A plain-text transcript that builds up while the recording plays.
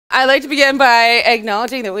I'd like to begin by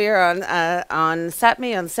acknowledging that we are on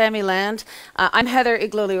Sapmi, on Sami land. I'm Heather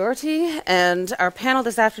Igloliorte, and our panel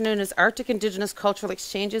this afternoon is Arctic Indigenous Cultural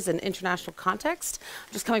Exchanges in International Context.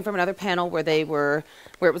 I'm just coming from another panel where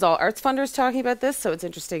it was all arts funders talking about this, so it's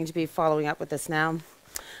interesting to be following up with this now.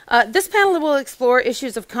 This panel will explore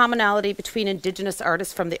issues of commonality between Indigenous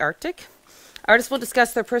artists from the Arctic. Artists will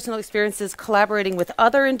discuss their personal experiences collaborating with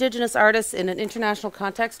other Indigenous artists in an international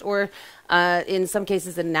context or, in some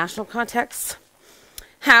cases, in national contexts.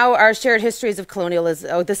 How our shared histories of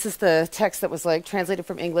colonialism... Oh, this is the text that was like translated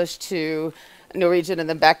from English to Norwegian and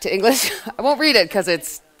then back to English. I won't read it because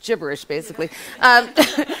it's gibberish, basically.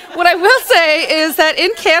 What I will say is that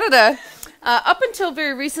in Canada... up until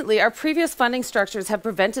very recently, our previous funding structures have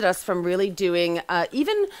prevented us from really doing,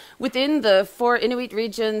 even within the 4 Inuit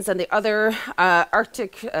regions and the other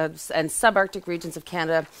Arctic and subarctic regions of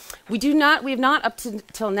Canada, we have not up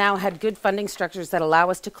till now had good funding structures that allow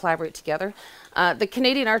us to collaborate together. The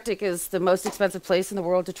Canadian Arctic is the most expensive place in the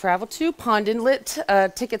world to travel to. Pond Inlet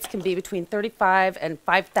tickets can be between $35,000 and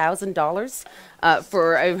 $5,000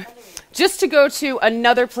 for just to go to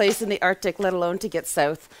another place in the Arctic, let alone to get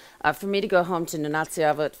south. For me to go home to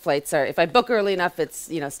Nunatsiavut, flights are, if I book early enough,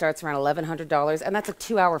 it's starts around $1,100, and that's a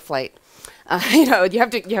 2-hour flight. You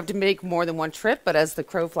have to make more than one trip, but as the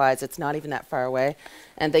crow flies, it's not even that far away,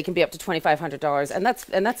 and they can be up to $2,500, and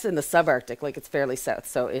that's in the subarctic, like it's fairly south.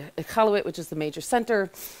 So Iqaluit, which is the major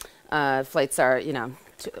center, flights are $1,000,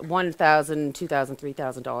 $2,000,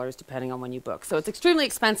 $3,000 depending on when you book. So it's extremely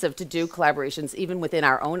expensive to do collaborations even within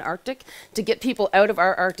our own Arctic. To get people out of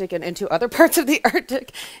our Arctic and into other parts of the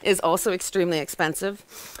Arctic is also extremely expensive.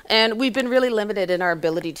 And we've been really limited in our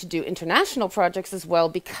ability to do international projects as well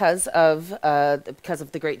because of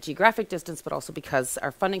the great geographic distance, but also because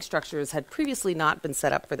our funding structures had previously not been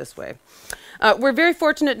set up for this way. We're very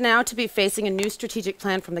fortunate now to be facing a new strategic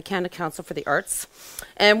plan from the Canada Council for the Arts.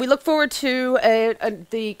 And we look forward to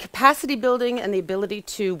the capacity building and the ability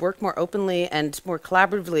to work more openly and more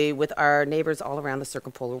collaboratively with our neighbors all around the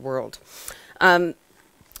circumpolar world. I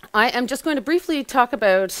am just going to briefly talk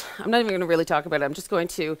about, I'm not even going to really talk about it, I'm just going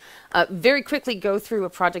to very quickly go through a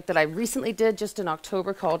project that I recently did just in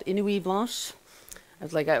October called Inuit Blanche.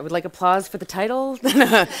 I would like applause for the title.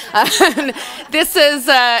 This is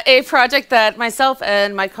a project that myself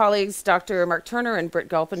and my colleagues, Dr. Mark Turner and Britt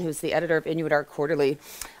Galpin, who's the editor of Inuit Art Quarterly,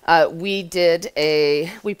 we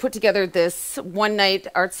put together this one-night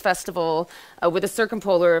arts festival with a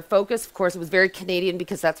circumpolar focus. Of course, it was very Canadian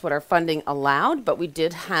because that's what our funding allowed, but we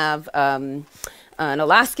did have an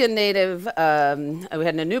Alaskan native, we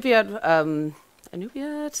had an Inupiat,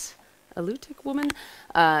 Alutiiq woman,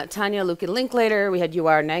 Tanya Lukin Linklater, we had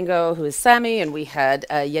Uaajeerneq, who is Sami, and we had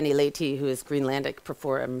Yenny Leiti, who is Greenlandic,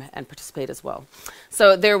 perform and participate as well.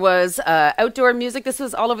 So there was outdoor music. This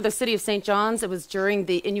was all over the city of St. John's. It was during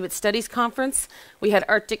the Inuit Studies Conference. We had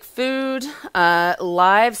Arctic food,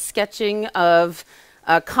 live sketching of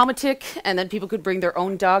Comatic, and then people could bring their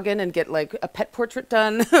own dog in and get like a pet portrait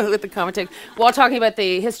done with the Comatic while talking about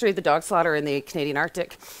the history of the dog slaughter in the Canadian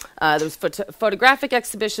Arctic. There was photographic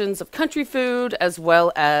exhibitions of country food as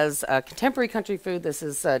well as contemporary country food. This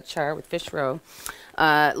is char with fish roe.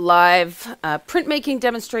 Live printmaking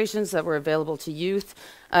demonstrations that were available to youth.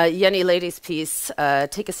 Yenny Leiti's piece,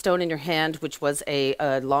 Take a Stone in Your Hand, which was a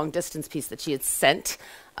long-distance piece that she had sent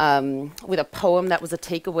with a poem that was a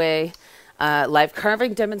takeaway. Live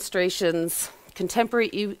carving demonstrations,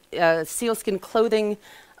 contemporary sealskin clothing,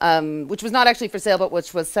 which was not actually for sale, but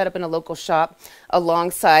which was set up in a local shop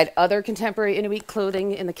alongside other contemporary Inuit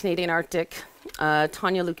clothing in the Canadian Arctic.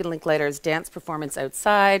 Tanya Lukin Linklater's dance performance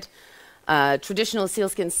outside. Traditional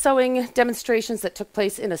sealskin sewing demonstrations that took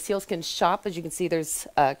place in a sealskin shop. As you can see, there's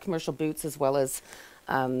commercial boots as well as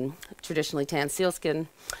traditionally tanned sealskin.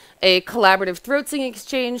 A collaborative throat singing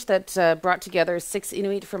exchange that brought together 6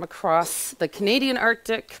 Inuit from across the Canadian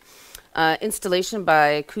Arctic. Installation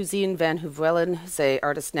by Cousine Van Hoevelen, who's an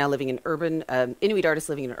artist now living in Inuit artist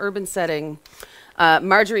living in an urban setting.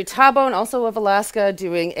 Marjorie Tabone, also of Alaska,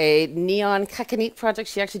 doing a neon kakanit project.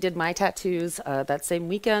 She actually did my tattoos that same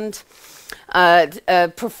weekend.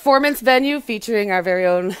 A performance venue featuring our very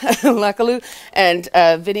own Laakkuluk and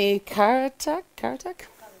Vinnie Karatek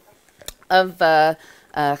of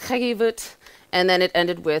Uaajeerneq, and then it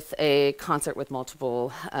ended with a concert with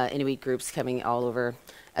multiple Inuit groups coming all over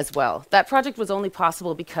as well. That project was only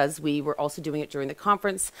possible because we were also doing it during the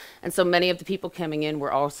conference, and so many of the people coming in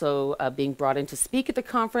were also being brought in to speak at the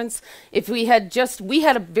conference. If we had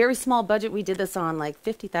a very small budget, we did this on like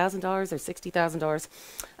 $50,000 or $60,000.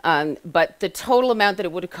 But the total amount that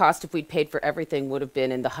it would have cost if we'd paid for everything would have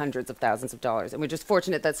been in the hundreds of thousands of dollars. And we're just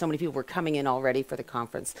fortunate that so many people were coming in already for the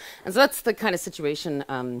conference. And so that's the kind of situation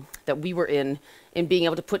that we were in being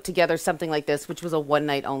able to put together something like this, which was a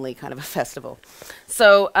one-night only kind of a festival.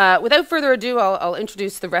 So without further ado, I'll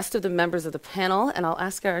introduce the rest of the members of the panel, and I'll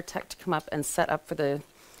ask our tech to come up and set up for the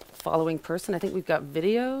following person. I think we've got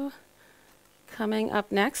video coming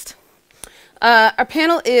up next. Our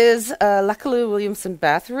panel is Laakkuluk Wlliamson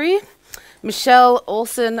Bathory, Michelle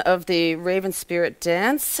Olson of the Raven Spirit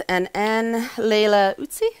Dance, and Anne Lajla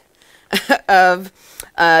Utsi of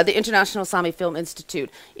the International Sami Film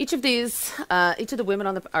Institute. Each of the women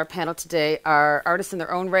on our panel today are artists in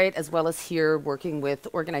their own right, as well as here working with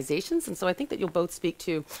organizations. And so I think that you'll both speak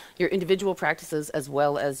to your individual practices as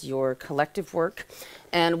well as your collective work.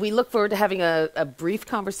 And we look forward to having a brief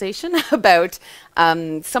conversation about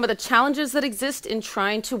some of the challenges that exist in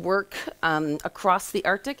trying to work across the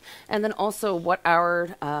Arctic, and then also what our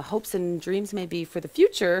hopes and dreams may be for the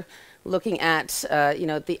future, looking at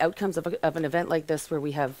the outcomes of an event like this where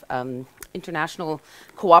we have international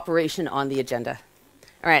cooperation on the agenda.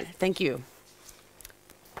 All right, thank you.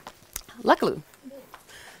 Laakkuluk.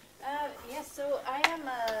 Yes, so I am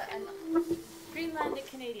a Greenlandic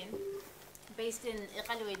Canadian based in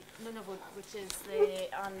Igloliorte, which is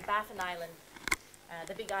on Baffin Island,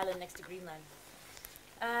 the big island next to Greenland.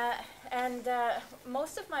 And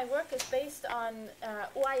most of my work is based on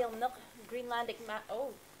Uaajeerneq, Greenlandic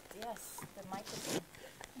yes, the microphone.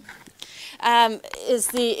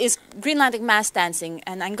 Is Greenlandic mass dancing,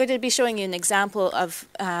 and I'm going to be showing you an example of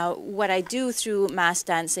what I do through mass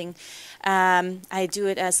dancing. I do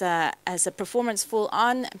it as a performance full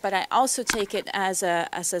on, but I also take it as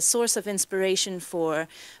a source of inspiration for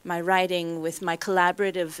my writing, with my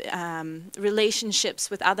collaborative relationships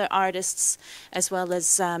with other artists, as well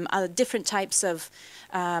as other different types of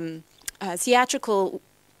theatrical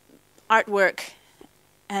artwork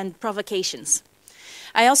and provocations.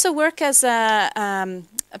 I also work as a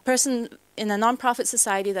person in a non-profit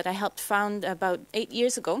society that I helped found about 8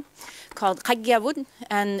 years ago, called Uaajeerneq,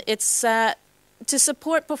 and it's to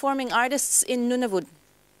support performing artists in Nunavut.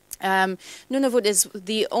 Nunavut is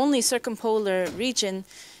the only circumpolar region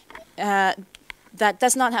that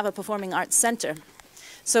does not have a performing arts center.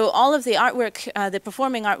 So all of the artwork, the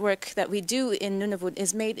performing artwork that we do in Nunavut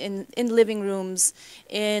is made in living rooms,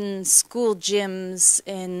 in school gyms,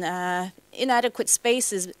 in inadequate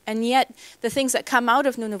spaces, and yet the things that come out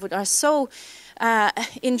of Nunavut are so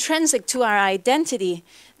intrinsic to our identity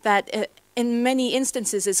that in many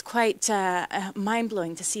instances is quite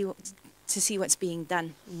mind-blowing to see what's being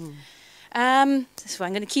done. Mm. So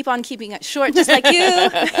I'm going to keep on keeping it short, just like you.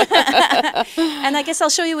 And I guess I'll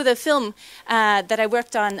show you with a film that I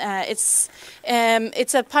worked on. It's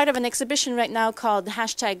a part of an exhibition right now called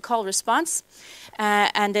 #CallResponse.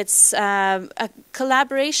 And it's a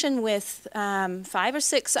collaboration with 5 or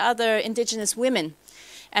 6 other Indigenous women.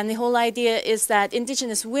 And the whole idea is that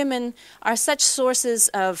Indigenous women are such sources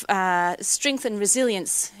of strength and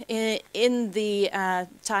resilience in the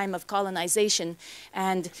time of colonization.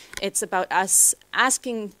 And it's about us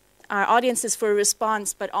asking our audiences for a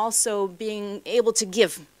response, but also being able to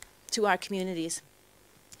give to our communities.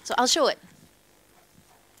 So I'll show it.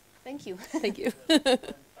 Thank you. Thank you. Yeah.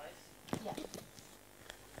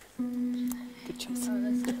 Good choice. Oh,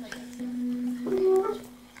 that's good.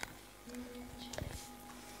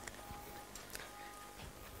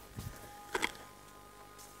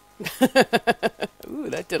 Ooh,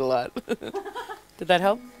 that did a lot. Did that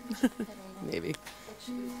help? Maybe.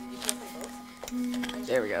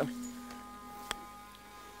 There we go.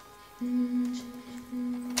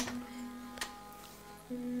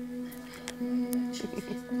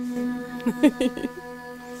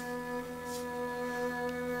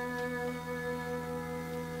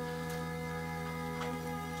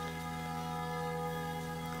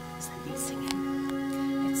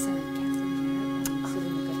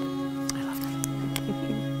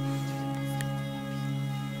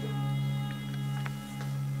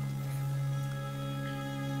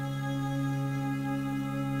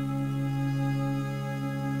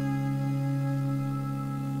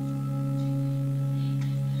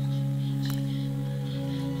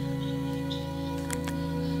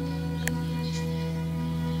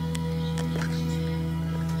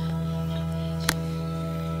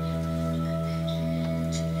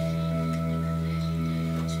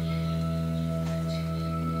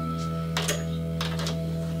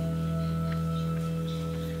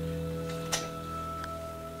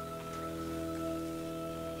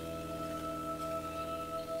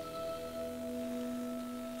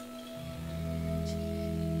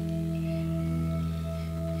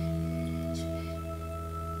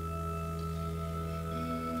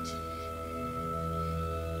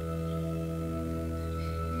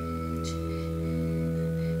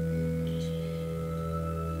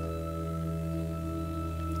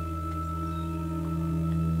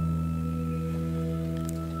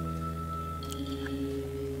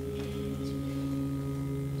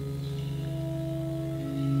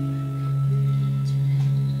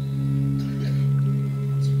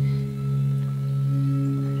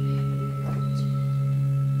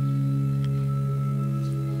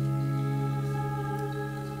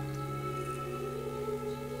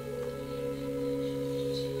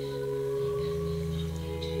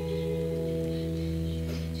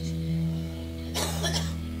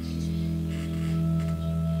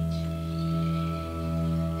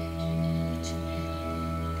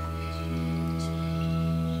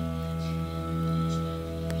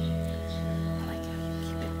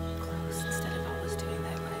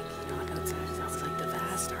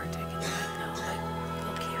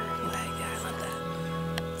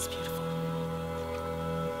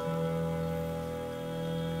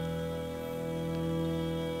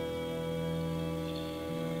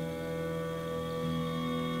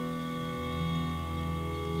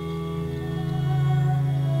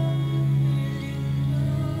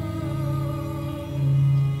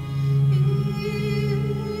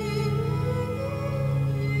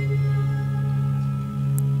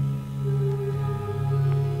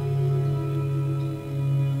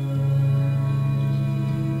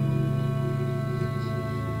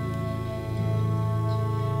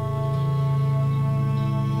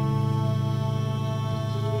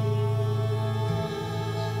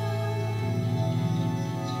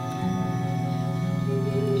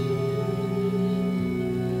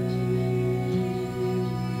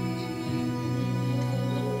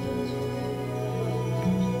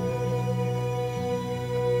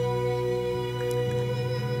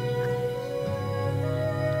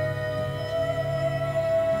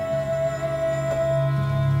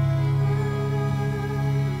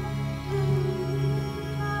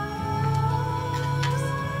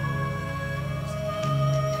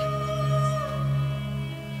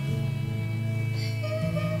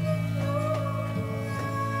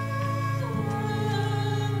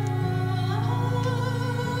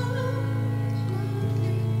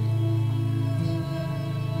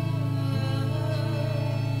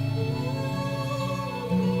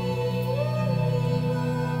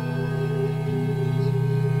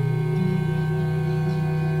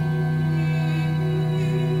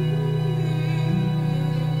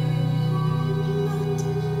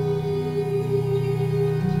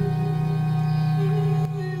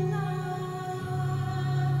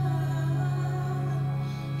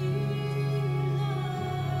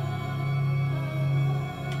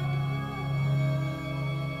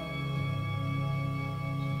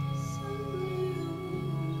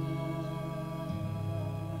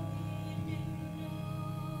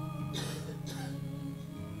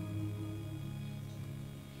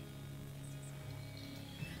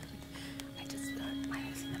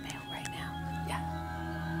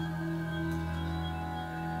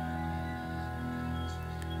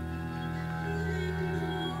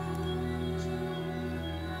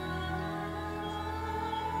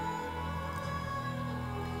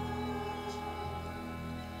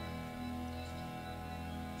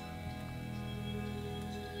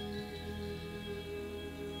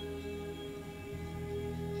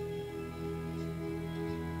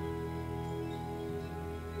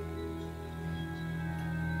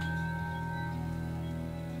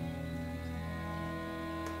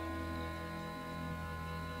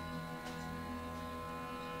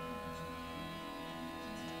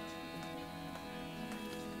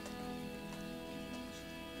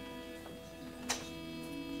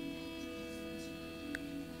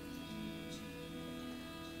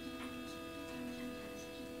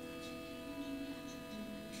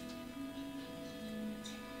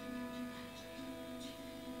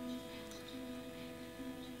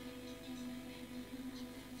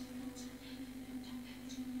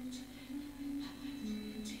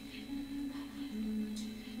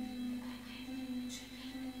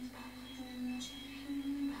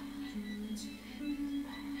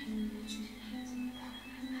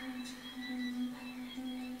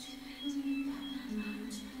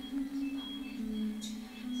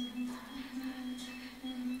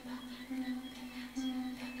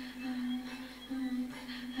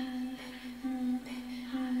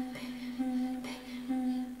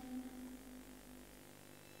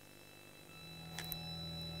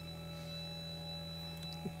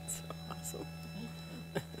 So awesome.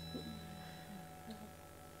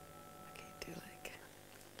 Okay, do like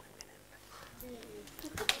 1 minute.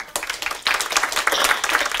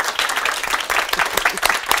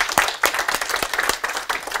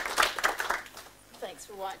 Thanks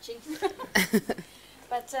for watching.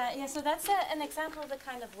 But yeah, so that's an example of the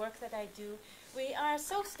kind of work that I do. We are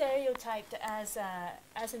so stereotyped as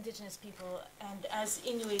Indigenous people and as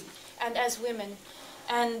Inuit and as women.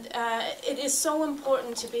 And it is so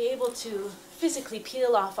important to be able to physically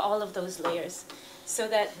peel off all of those layers so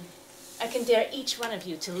that I can dare each one of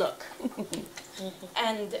you to look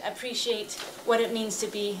and appreciate what it means to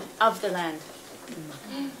be of the land.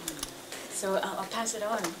 So I'll pass it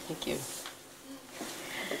on. Thank you.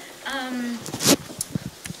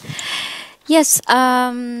 Yes,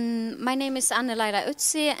 my name is Lajla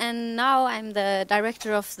Utsi, and now I'm the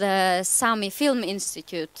director of the Sami Film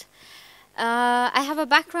Institute. I have a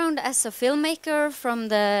background as a filmmaker from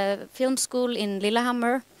the film school in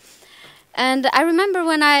Lillehammer. And I remember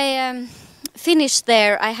when I finished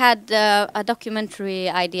there, I had a documentary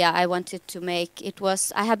idea I wanted to make. It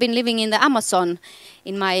was, I have been living in the Amazon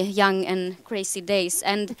in my young and crazy days,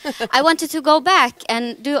 and I wanted to go back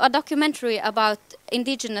and do a documentary about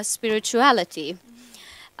indigenous spirituality.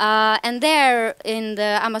 And there in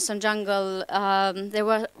the Amazon jungle, there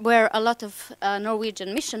were a lot of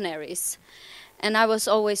Norwegian missionaries. And I was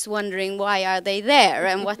always wondering, why are they there,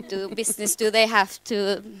 and what business do they have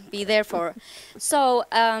to be there for? So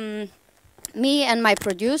me and my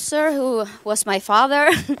producer, who was my father,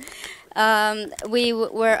 we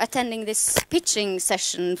were attending this pitching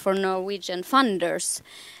session for Norwegian funders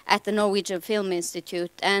at the Norwegian Film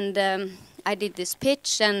Institute. And I did this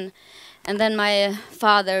pitch, and then my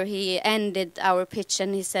father, he ended our pitch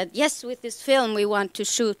and he said, yes, with this film we want to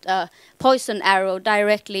shoot a poison arrow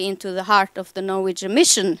directly into the heart of the Norwegian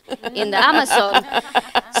mission in the Amazon.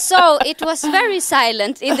 So it was very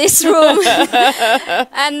silent in this room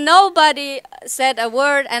and nobody said a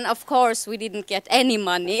word, and of course we didn't get any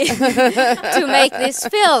money to make this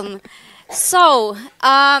film. So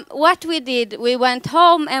what we did, we went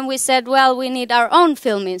home and we said, well, we need our own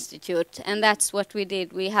film institute, and that's what we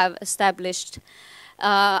did. We have established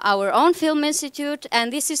our own film institute,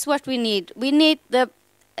 and this is what we need. We need the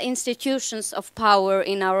institutions of power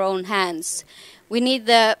in our own hands. We need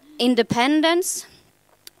the independence.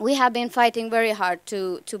 We have been fighting very hard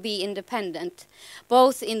to be independent,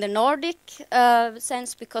 both in the Nordic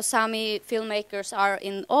sense, because Sami filmmakers are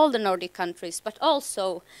in all the Nordic countries, but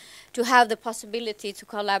also to have the possibility to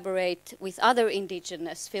collaborate with other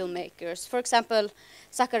indigenous filmmakers. For example,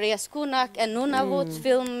 Zacharias Kunak and Nunavut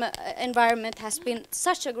film environment has been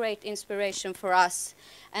such a great inspiration for us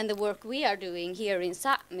and the work we are doing here in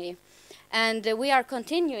Sápmi. And we are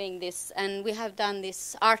continuing this, and we have done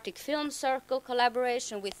this Arctic Film Circle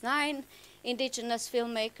collaboration with 9 indigenous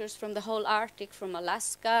filmmakers from the whole Arctic, from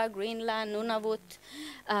Alaska, Greenland, Nunavut,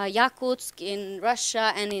 Yakutsk in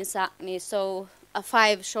Russia, and in Sápmi. So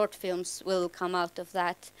 5 short films will come out of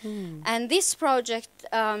that. And this project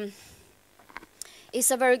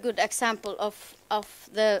is a very good example of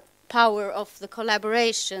the power of the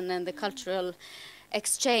collaboration and the cultural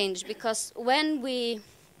exchange, because when we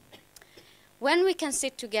can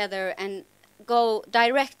sit together and go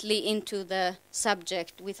directly into the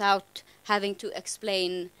subject without having to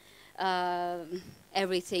explain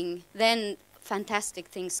everything, then fantastic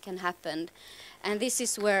things can happen. And this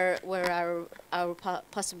is where our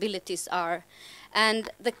possibilities are. And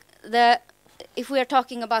if we are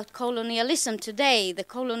talking about colonialism today, the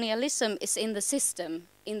colonialism is in the system,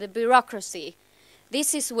 in the bureaucracy.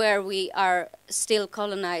 This is where we are still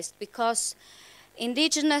colonized, because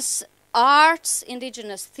indigenous arts,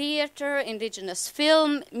 indigenous theater, indigenous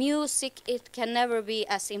film, music, it can never be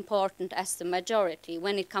as important as the majority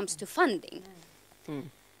when it comes to funding.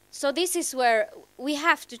 So this is where we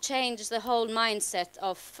have to change the whole mindset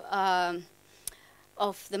of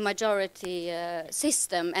the majority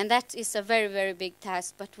system, and that is a very, very big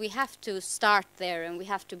task. But we have to start there, and we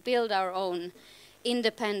have to build our own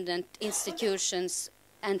independent institutions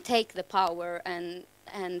and take the power and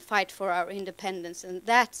fight for our independence, and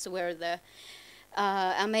that's where the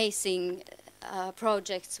amazing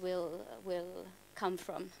projects will come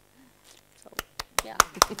from. So, yeah.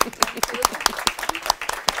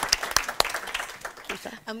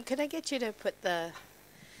 Could I get you to put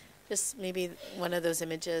just maybe one of those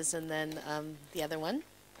images and then the other one?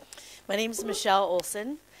 My name is Michelle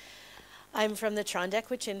Olson. I'm from the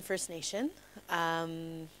Trondequichin First Nation,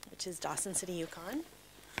 which is Dawson City, Yukon.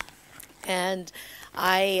 And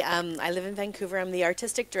I live in Vancouver. I'm the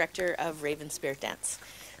artistic director of Raven Spirit Dance.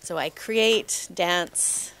 So I create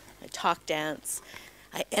dance, I talk dance,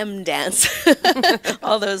 I am dance,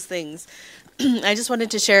 all those things. I just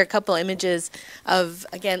wanted to share a couple images of,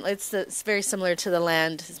 again, it's very similar to the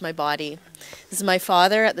land. This is my body. This is my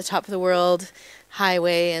father at the top of the world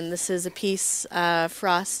highway, and this is a piece,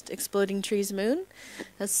 Frost, Exploding Trees, Moon,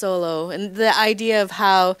 a solo. And the idea of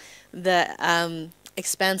how the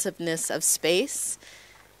expansiveness of space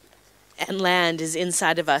and land is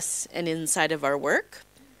inside of us and inside of our work.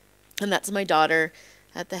 And that's my daughter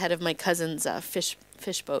at the head of my cousin's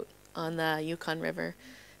fish boat on the Yukon River.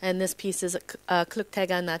 And this piece is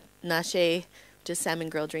Kluktega Nashe, which is Salmon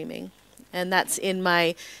Girl Dreaming. And that's in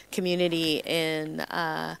my community in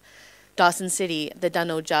Dawson City, the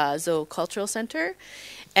Danoja Zo Cultural Center.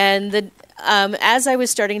 And as I was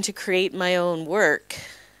starting to create my own work,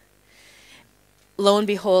 lo and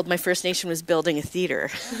behold, my First Nation was building a theater.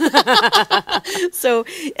 So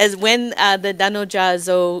as when the Danoja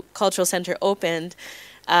Zo Cultural Center opened,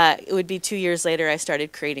 it would be 2 years later I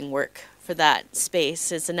started creating work for that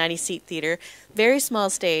space. It's a 90-seat theater, very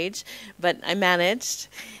small stage, but I managed.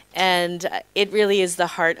 And it really is the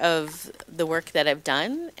heart of the work that I've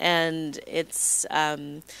done. And it's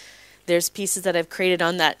there's pieces that I've created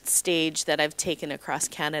on that stage that I've taken across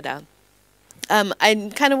Canada.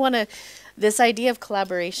 I kind of want to, this idea of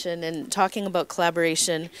collaboration and talking about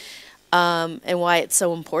collaboration and why it's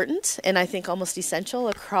so important, and I think almost essential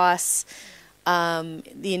across the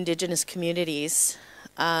Indigenous communities.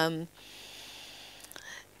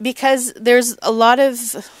 Because there's a lot of,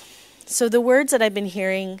 so the words that I've been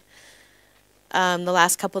hearing the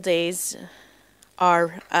last couple days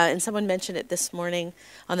are, and someone mentioned it this morning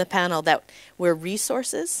on the panel, that we're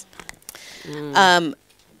resources,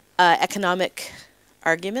 economic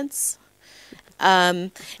arguments.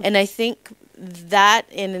 And I think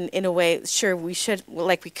that in a way, sure, we should,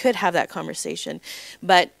 like we could have that conversation,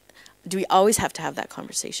 but do we always have to have that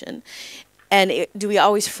conversation? And do we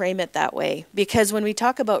always frame it that way? Because when we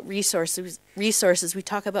talk about resources, we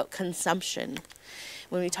talk about consumption.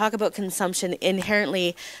 When we talk about consumption,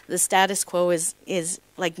 inherently the status quo is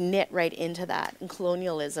like knit right into that, and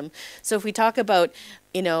colonialism. So if we talk about,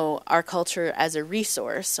 you know, our culture as a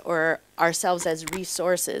resource or ourselves as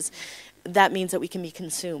resources, that means that we can be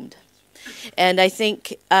consumed. And I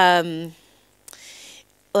think to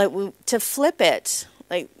flip it,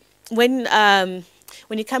 like when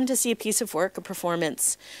you come to see a piece of work, a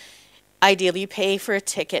performance, ideally you pay for a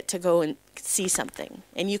ticket to go and see something,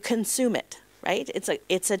 and you consume it, right?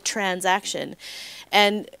 It's a transaction.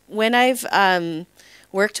 And when I've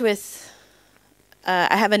worked with,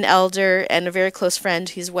 I have an elder and a very close friend,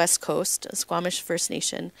 he's West Coast, a Squamish First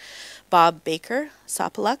Nation, Bob Baker,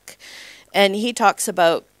 Sapaluk, and he talks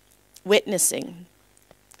about witnessing.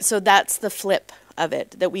 So that's the flip of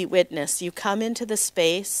it, that we witness. You come into the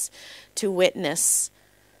space to witness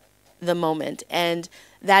the moment, and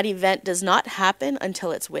that event does not happen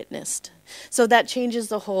until it's witnessed. So that changes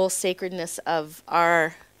the whole sacredness of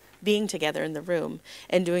our being together in the room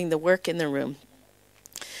and doing the work in the room.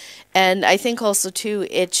 And I think also too,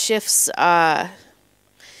 it shifts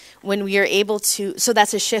when we are able to, so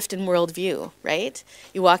that's a shift in worldview, right?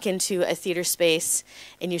 You walk into a theater space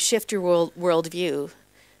and you shift your worldview,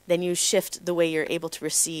 then you shift the way you're able to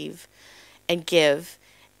receive and give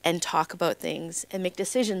and talk about things and make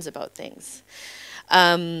decisions about things.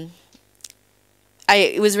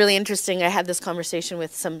 It was really interesting. I had this conversation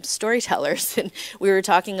with some storytellers, and we were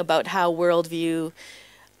talking about how worldview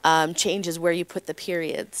changes where you put the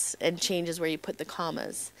periods and changes where you put the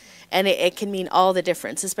commas. And it can mean all the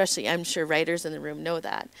difference, especially I'm sure writers in the room know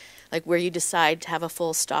that. Like where you decide to have a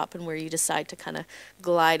full stop and where you decide to kind of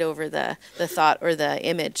glide over the thought or the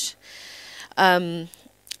image.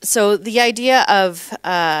 So the idea of,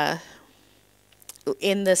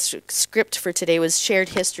 in the script for today was shared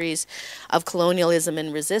histories of colonialism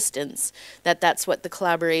and resistance, that's what the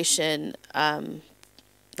collaboration,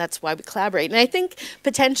 that's why we collaborate. And I think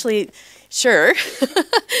potentially, sure,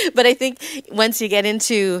 but I think once you get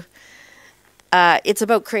into, it's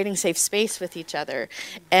about creating safe space with each other.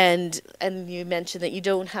 And you mentioned that you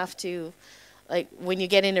don't have to, like when you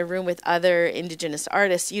get in a room with other Indigenous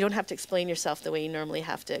artists, you don't have to explain yourself the way you normally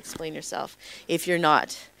have to explain yourself if you're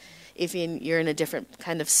in a different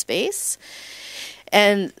kind of space.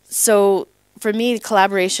 And so for me,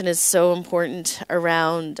 collaboration is so important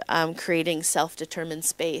around creating self-determined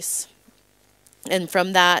space. And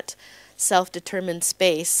from that self-determined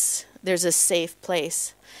space, there's a safe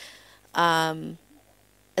place, a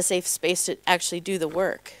safe space to actually do the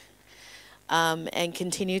work and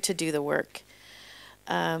continue to do the work.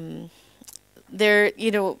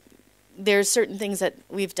 There's certain things that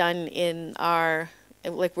we've done in our,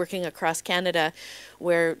 like working across Canada,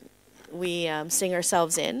 where we sing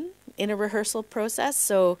ourselves in a rehearsal process.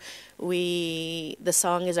 So the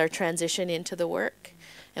song is our transition into the work,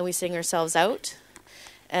 and we sing ourselves out.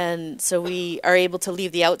 And so we are able to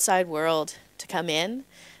leave the outside world to come in,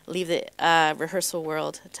 leave the rehearsal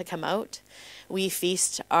world to come out. We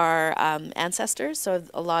feast our ancestors, so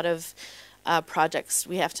a lot of projects,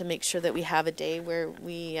 we have to make sure that we have a day where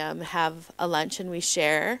we have a lunch and we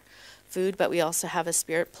share food, but we also have a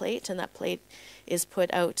spirit plate, and that plate is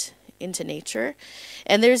put out into nature.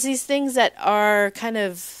 And there's these things that are kind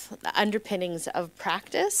of underpinnings of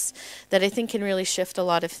practice that I think can really shift a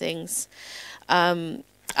lot of things. I'm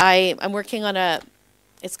working on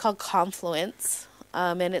it's called Confluence,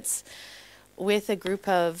 and it's with a group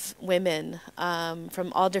of women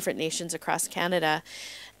from all different nations across Canada.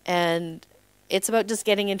 And it's about just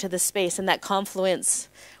getting into the space and that confluence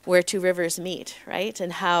where two rivers meet, right?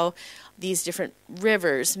 And how these different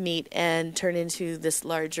rivers meet and turn into this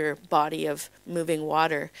larger body of moving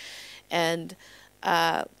water. And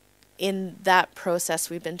in that process,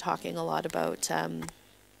 we've been talking a lot about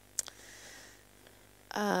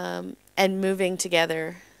and moving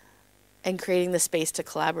together and creating the space to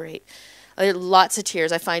collaborate. Lots of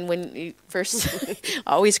tears. I find when you first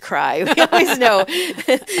always cry. We always know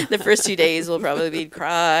the first 2 days will probably be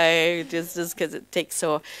cry just because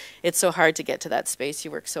it's so hard to get to that space.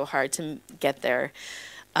 You work so hard to get there.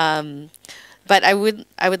 But I would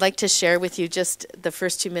like to share with you just the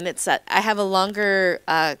first 2 minutes. That I have a longer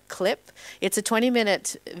clip. It's a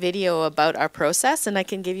 20-minute video about our process, and I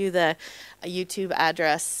can give you the YouTube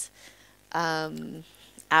address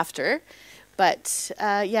after. But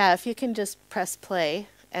yeah, if you can just press play,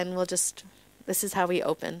 and this is how we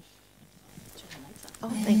open. Oh,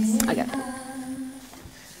 thanks. I got it.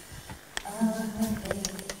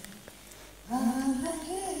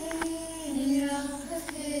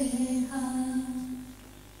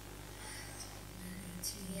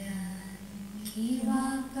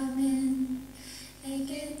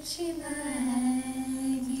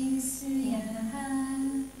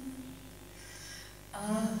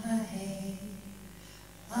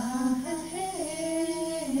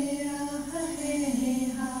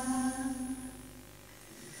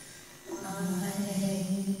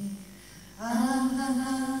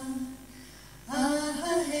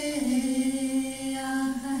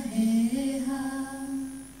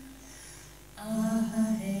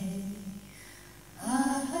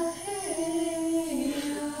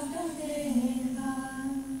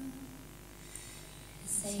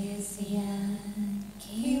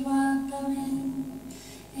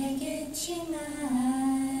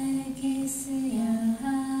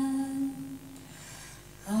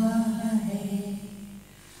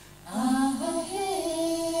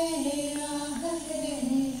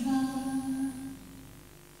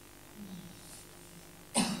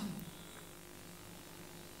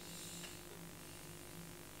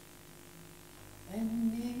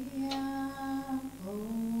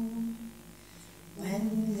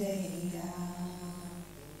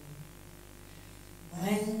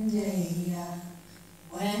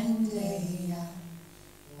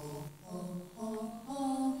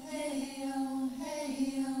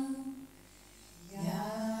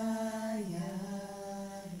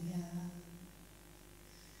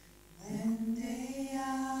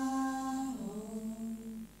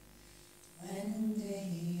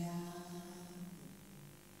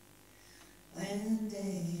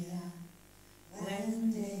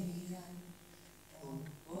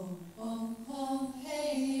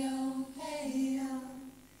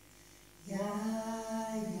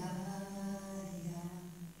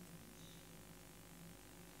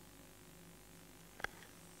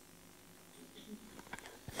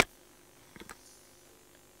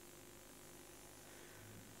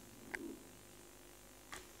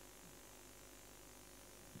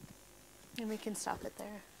 And we can stop it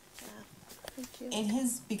there. Yeah. Thank you. It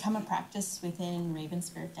has become a practice within Raven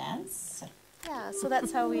Spirit Dance. Yeah, so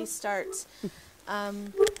that's how we start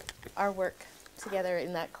our work together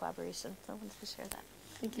in that collaboration. So I wanted to share that.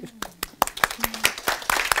 Thank you.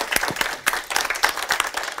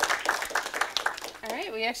 All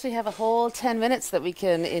right, we actually have a whole 10 minutes that we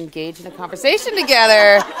can engage in a conversation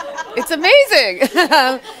together. It's amazing.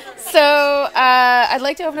 So I'd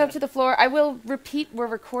like to open it up to the floor. I will repeat, we're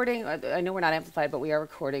recording. I know we're not amplified, but we are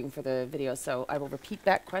recording for the video. So I will repeat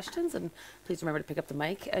back questions, and please remember to pick up the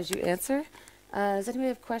mic as you answer. Does anybody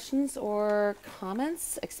have questions or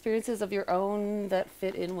comments, experiences of your own that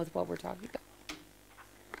fit in with what we're talking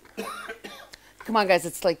about? Come on, guys,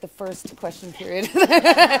 it's like the first question period.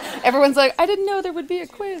 Everyone's like, I didn't know there would be a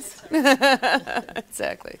quiz.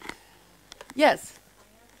 Exactly. Yes.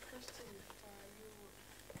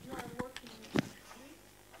 You are working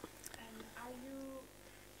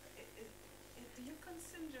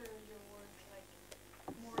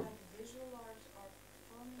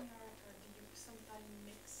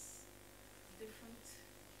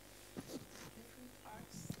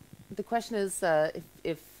the question is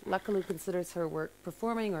if Laakkuluk considers her work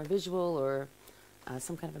performing or visual or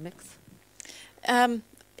some kind of a mix.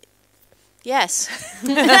 Yes.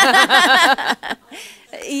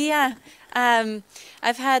 Yeah.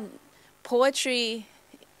 I've had poetry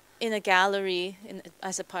in a gallery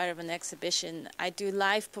as a part of an exhibition. I do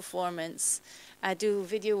live performance. I do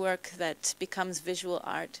video work that becomes visual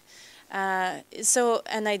art.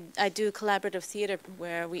 And I do collaborative theater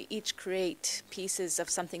where we each create pieces of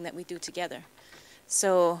something that we do together.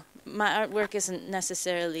 So my artwork isn't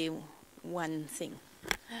necessarily one thing.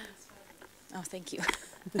 Oh, thank you.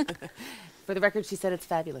 For the record, she said it's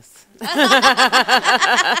fabulous. Yes.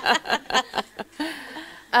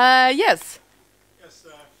 Yes, I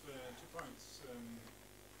have 2 points.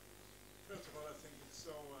 First of all, I think it's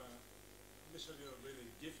so, Michelle, you're really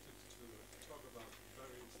gifted to talk about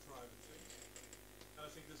very private things. And I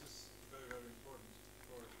think this is very, very important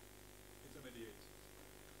for intermediate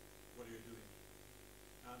what you're doing.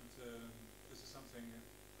 And this is something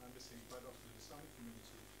I'm missing quite often in the sign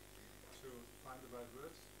community, to find the right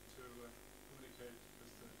words to communicate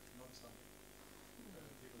with the non-sign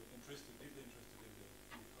people interested, deeply interested in the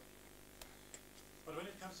culture. But when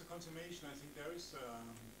it comes to consummation, I think there is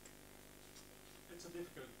it's a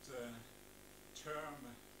difficult term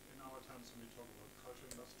in our times when we talk about culture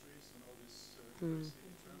industries and all these terms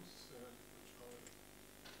which are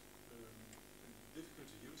difficult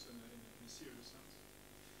to use in a serious sense.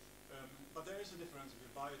 But there is a difference if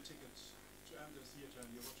you buy a ticket to enter a theater and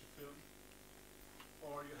you watch a film,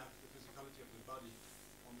 or you have the physicality of the body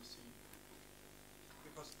on the scene.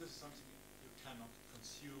 Because this is something you cannot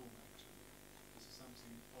consume, actually. This is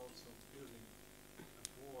something also building a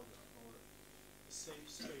border or a safe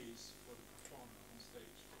space for the performer on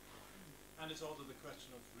stage. And it's also the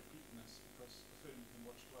question of repeatedness, because a film you can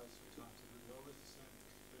watch twice, 3 times, it will be always the same.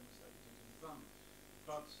 The film is edited and done.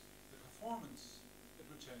 But the performance, it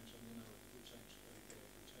will change, and you know, it will change every day, it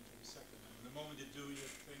will change every second. And the moment you do your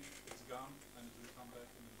thing, it's gone, and it will come back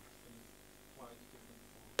in a quite different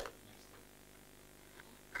form the next day.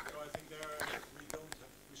 So I think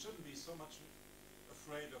we shouldn't be so much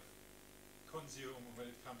afraid of consume when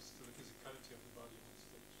it comes to the physicality of the body on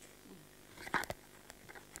stage.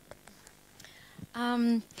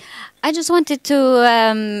 I just wanted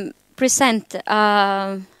to present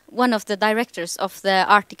one of the directors of the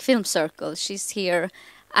Arctic Film Circle. She's here,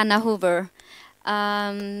 Anna Hoover.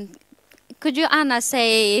 Could you, Anna,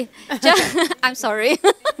 say? I'm sorry.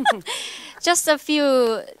 just a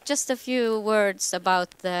few words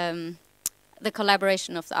about the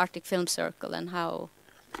collaboration of the Arctic Film Circle and how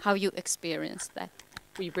you experienced that.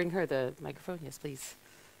 Will you bring her the microphone? Yes, please.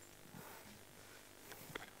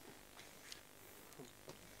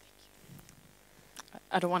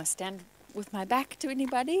 I don't want to stand with my back to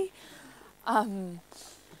anybody.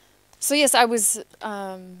 So yes, I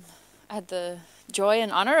had the joy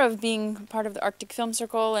and honor of being part of the Arctic Film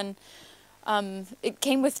Circle, and it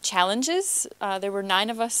came with challenges. There were 9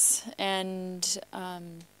 of us, and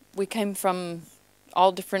we came from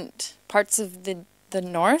all different parts of the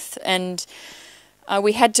north, and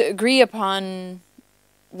we had to agree upon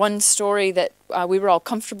one story that we were all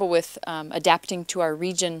comfortable with adapting to our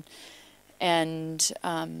region. And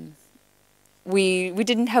we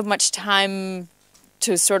didn't have much time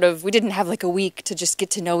to we didn't have like a week to just get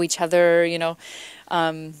to know each other, you know.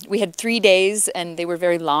 We had 3 days, and they were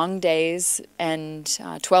very long days, and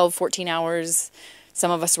 12, 14 hours. Some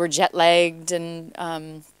of us were jet-lagged,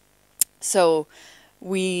 and so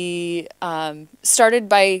we started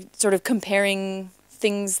by sort of comparing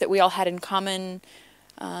things that we all had in common,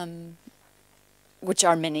 which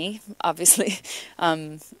are many, obviously.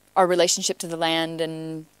 Our relationship to the land,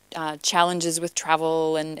 and challenges with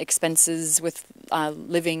travel and expenses with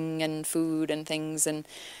living and food and things, and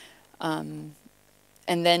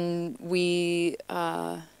then we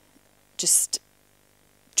just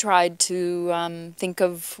tried to think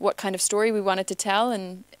of what kind of story we wanted to tell,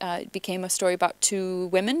 and it became a story about 2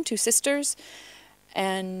 women, 2 sisters,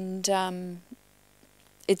 and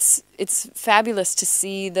it's fabulous to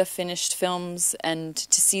see the finished films and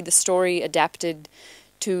to see the story adapted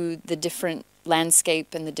to the different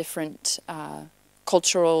landscape and the different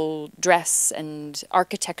cultural dress and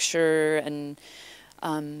architecture, and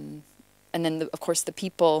then of course the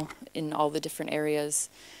people in all the different areas.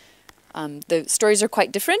 The stories are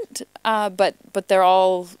quite different, but they're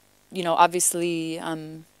all, you know, obviously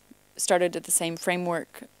started at the same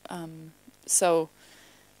framework. So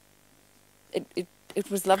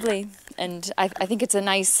it was lovely, and I think it's a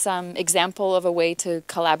nice example of a way to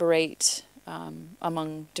collaborate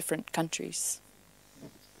among different countries.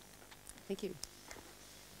 Thank you.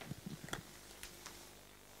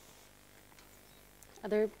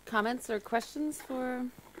 Other comments or questions for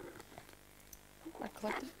our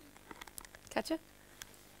collective? Katja?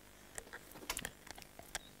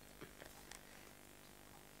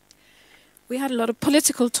 We had a lot of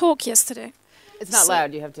political talk yesterday. It's not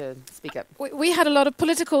loud, you have to speak up. We had a lot of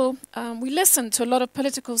political, we listened to a lot of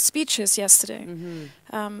political speeches yesterday.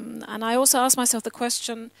 And I also asked myself the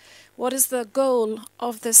question, what is the goal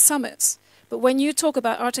of this summit? But when you talk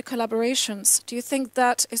about Arctic collaborations, do you think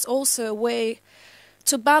that is also a way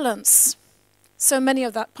to balance so many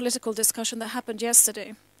of that political discussion that happened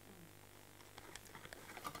yesterday?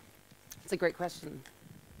 It's a great question.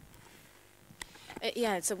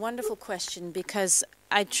 Yeah, it's a wonderful question, because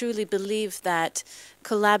I truly believe that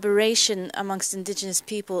collaboration amongst Indigenous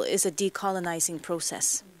people is a decolonizing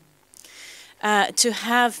process. To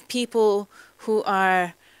have people who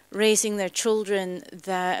are raising their children,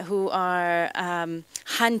 who are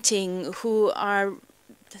hunting, who are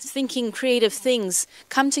thinking creative things,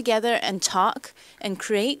 come together and talk and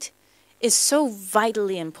create is so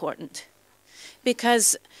vitally important.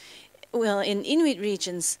 Because, well, in Inuit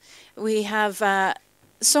regions, we have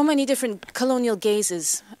so many different colonial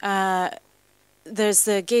gazes. There's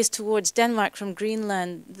the gaze towards Denmark from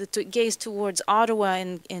Greenland, the gaze towards Ottawa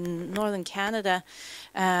in northern Canada,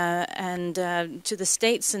 and to the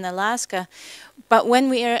States in Alaska. But when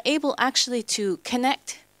we are able actually to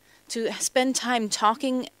connect, to spend time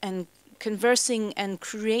talking and conversing and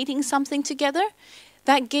creating something together,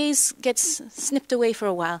 that gaze gets snipped away for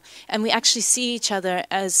a while, and we actually see each other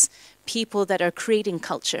as people that are creating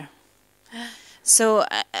culture. So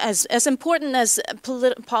as important as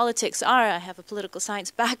politics are, I have a political science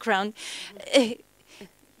background,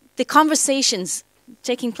 the conversations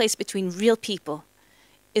taking place between real people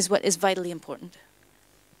is what is vitally important.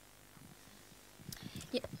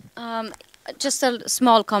 Yeah, just a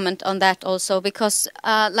small comment on that also, because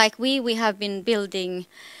like we have been building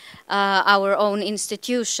our own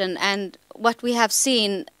institution, and what we have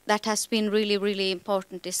seen that has been really, really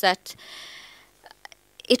important is that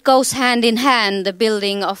it goes hand in hand, the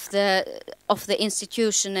building of the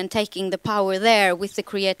institution and taking the power there with the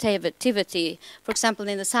creativity. For example,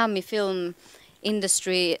 in the Sami film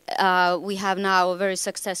industry, we have now a very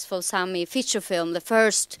successful Sami feature film, the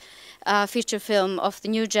first feature film of the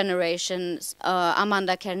new generation,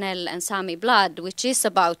 Amanda Kernell and Sami Blood, which is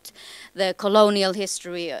about the colonial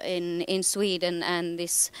history in Sweden and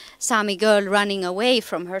this Sami girl running away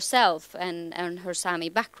from herself and her Sami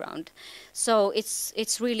background. So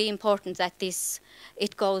it's really important that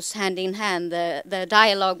it goes hand in hand, the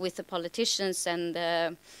dialogue with the politicians and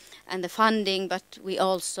the funding, but we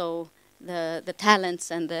also the talents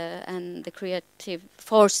and the creative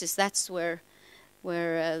forces. That's where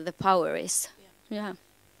the power is. Yeah.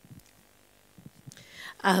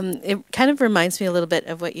 It kind of reminds me a little bit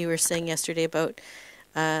of what you were saying yesterday about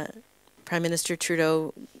Prime Minister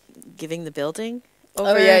Trudeau giving the building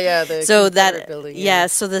over. Oh yeah, the so that building. Yeah,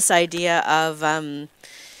 so this idea of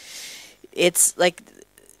it's like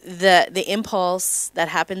the impulse that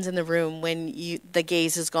happens in the room when the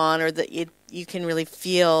gaze is gone, or you can really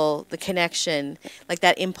feel the connection. Like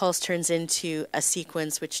that impulse turns into a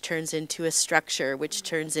sequence, which turns into a structure, which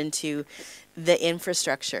turns into the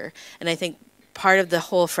infrastructure. And I think part of the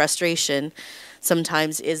whole frustration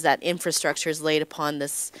sometimes is that infrastructure is laid upon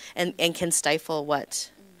this and can stifle what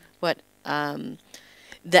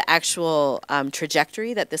the actual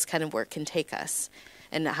trajectory that this kind of work can take us,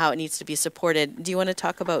 and how it needs to be supported. Do you want to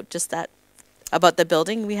talk about just that? About the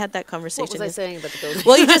building? We had that conversation. What was I saying about the building?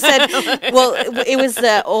 Well, you just said, well, it was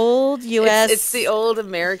the old U.S. It's the old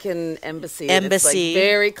American embassy. It's like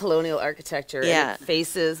very colonial architecture. Yeah. And it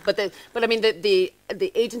faces, but I mean, the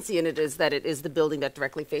agency in it is that it is the building that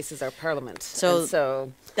directly faces our parliament.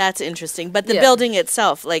 So that's interesting. But the building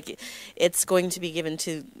itself, like, it's going to be given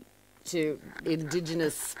to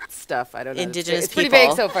Indigenous stuff. I don't know. Indigenous it's pretty people.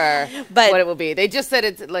 vague so far. But what it will be. They just said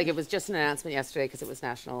it was just an announcement yesterday because it was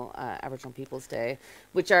National Aboriginal Peoples Day,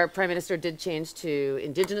 which our Prime Minister did change to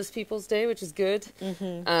Indigenous Peoples Day, which is good.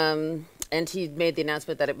 Mm-hmm. And he made the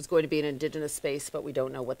announcement that it was going to be an Indigenous space, but we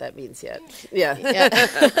don't know what that means yet. Yeah.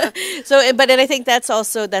 So, and I think that's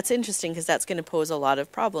interesting, because that's going to pose a lot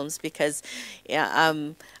of problems, because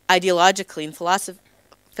ideologically and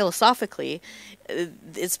philosophically,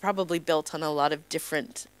 it's probably built on a lot of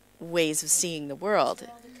different ways of seeing the world.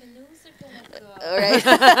 Well, the canoes are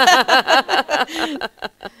gonna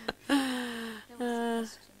All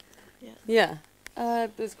Yeah.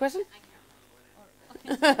 There's a question?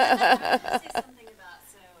 I say something about,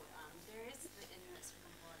 there is the Inuit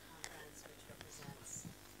Circumpolar Conference, which represents,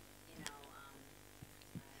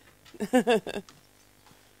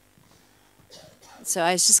 So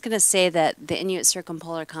I was just going to say that the Inuit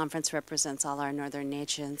Circumpolar Conference represents all our northern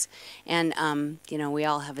nations, and you know, we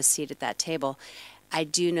all have a seat at that table. I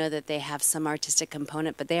do know that they have some artistic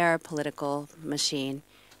component, but they are a political machine,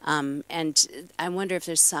 and I wonder if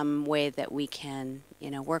there's some way that we can,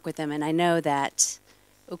 you know, work with them. And I know that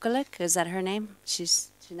Laakkuluk, is that her name?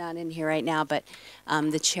 She's not in here right now, but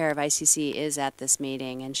the chair of ICC is at this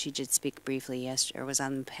meeting, and she did speak briefly yesterday, or was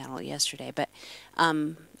on the panel yesterday. But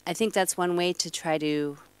I think that's one way to try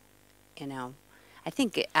to, you know, I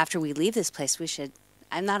think after we leave this place, we should,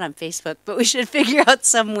 I'm not on Facebook, but we should figure out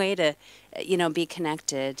some way to, you know, be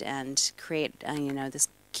connected and create, you know, this,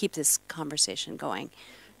 keep this conversation going.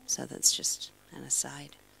 So that's just an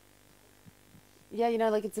aside. Yeah, you know,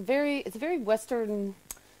 like it's a very Western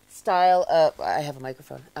style of, I have a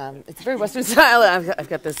microphone. It's a very Western style. I've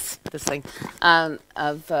got this thing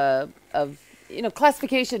of you know,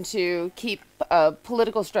 classification to keep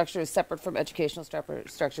political structures separate from educational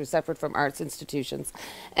structures, separate from arts institutions,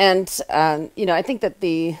 and you know, I think that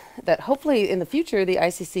that hopefully in the future the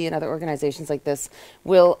ICC and other organizations like this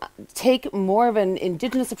will take more of an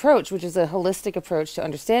indigenous approach, which is a holistic approach to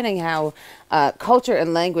understanding how culture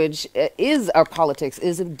and language is our politics,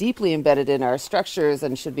 is deeply embedded in our structures,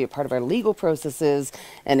 and should be a part of our legal processes,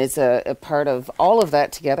 and it's a part of all of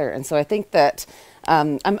that together. And so I think that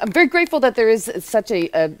I'm very grateful that there is such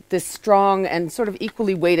this strong and sort of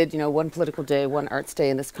equally weighted, you know, one political day, one arts day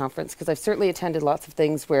in this conference, because I've certainly attended lots of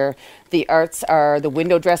things where the arts are the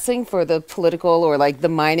window dressing for the political or like the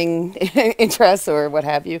mining interests or what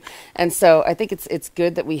have you. And so I think it's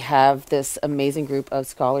good that we have this amazing group of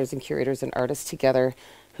scholars and curators and artists together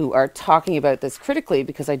who are talking about this critically,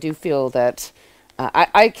 because I do feel that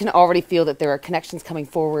I can already feel that there are connections coming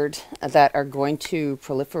forward that are going to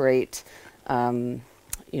proliferate,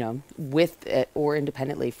 you know, with it or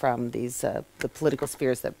independently from these the political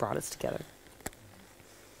spheres that brought us together.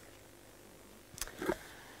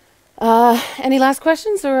 Any last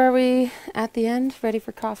questions, or are we at the end, ready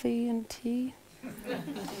for coffee and tea?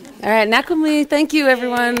 All right, Nakumli, thank you,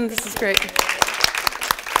 everyone. This is great.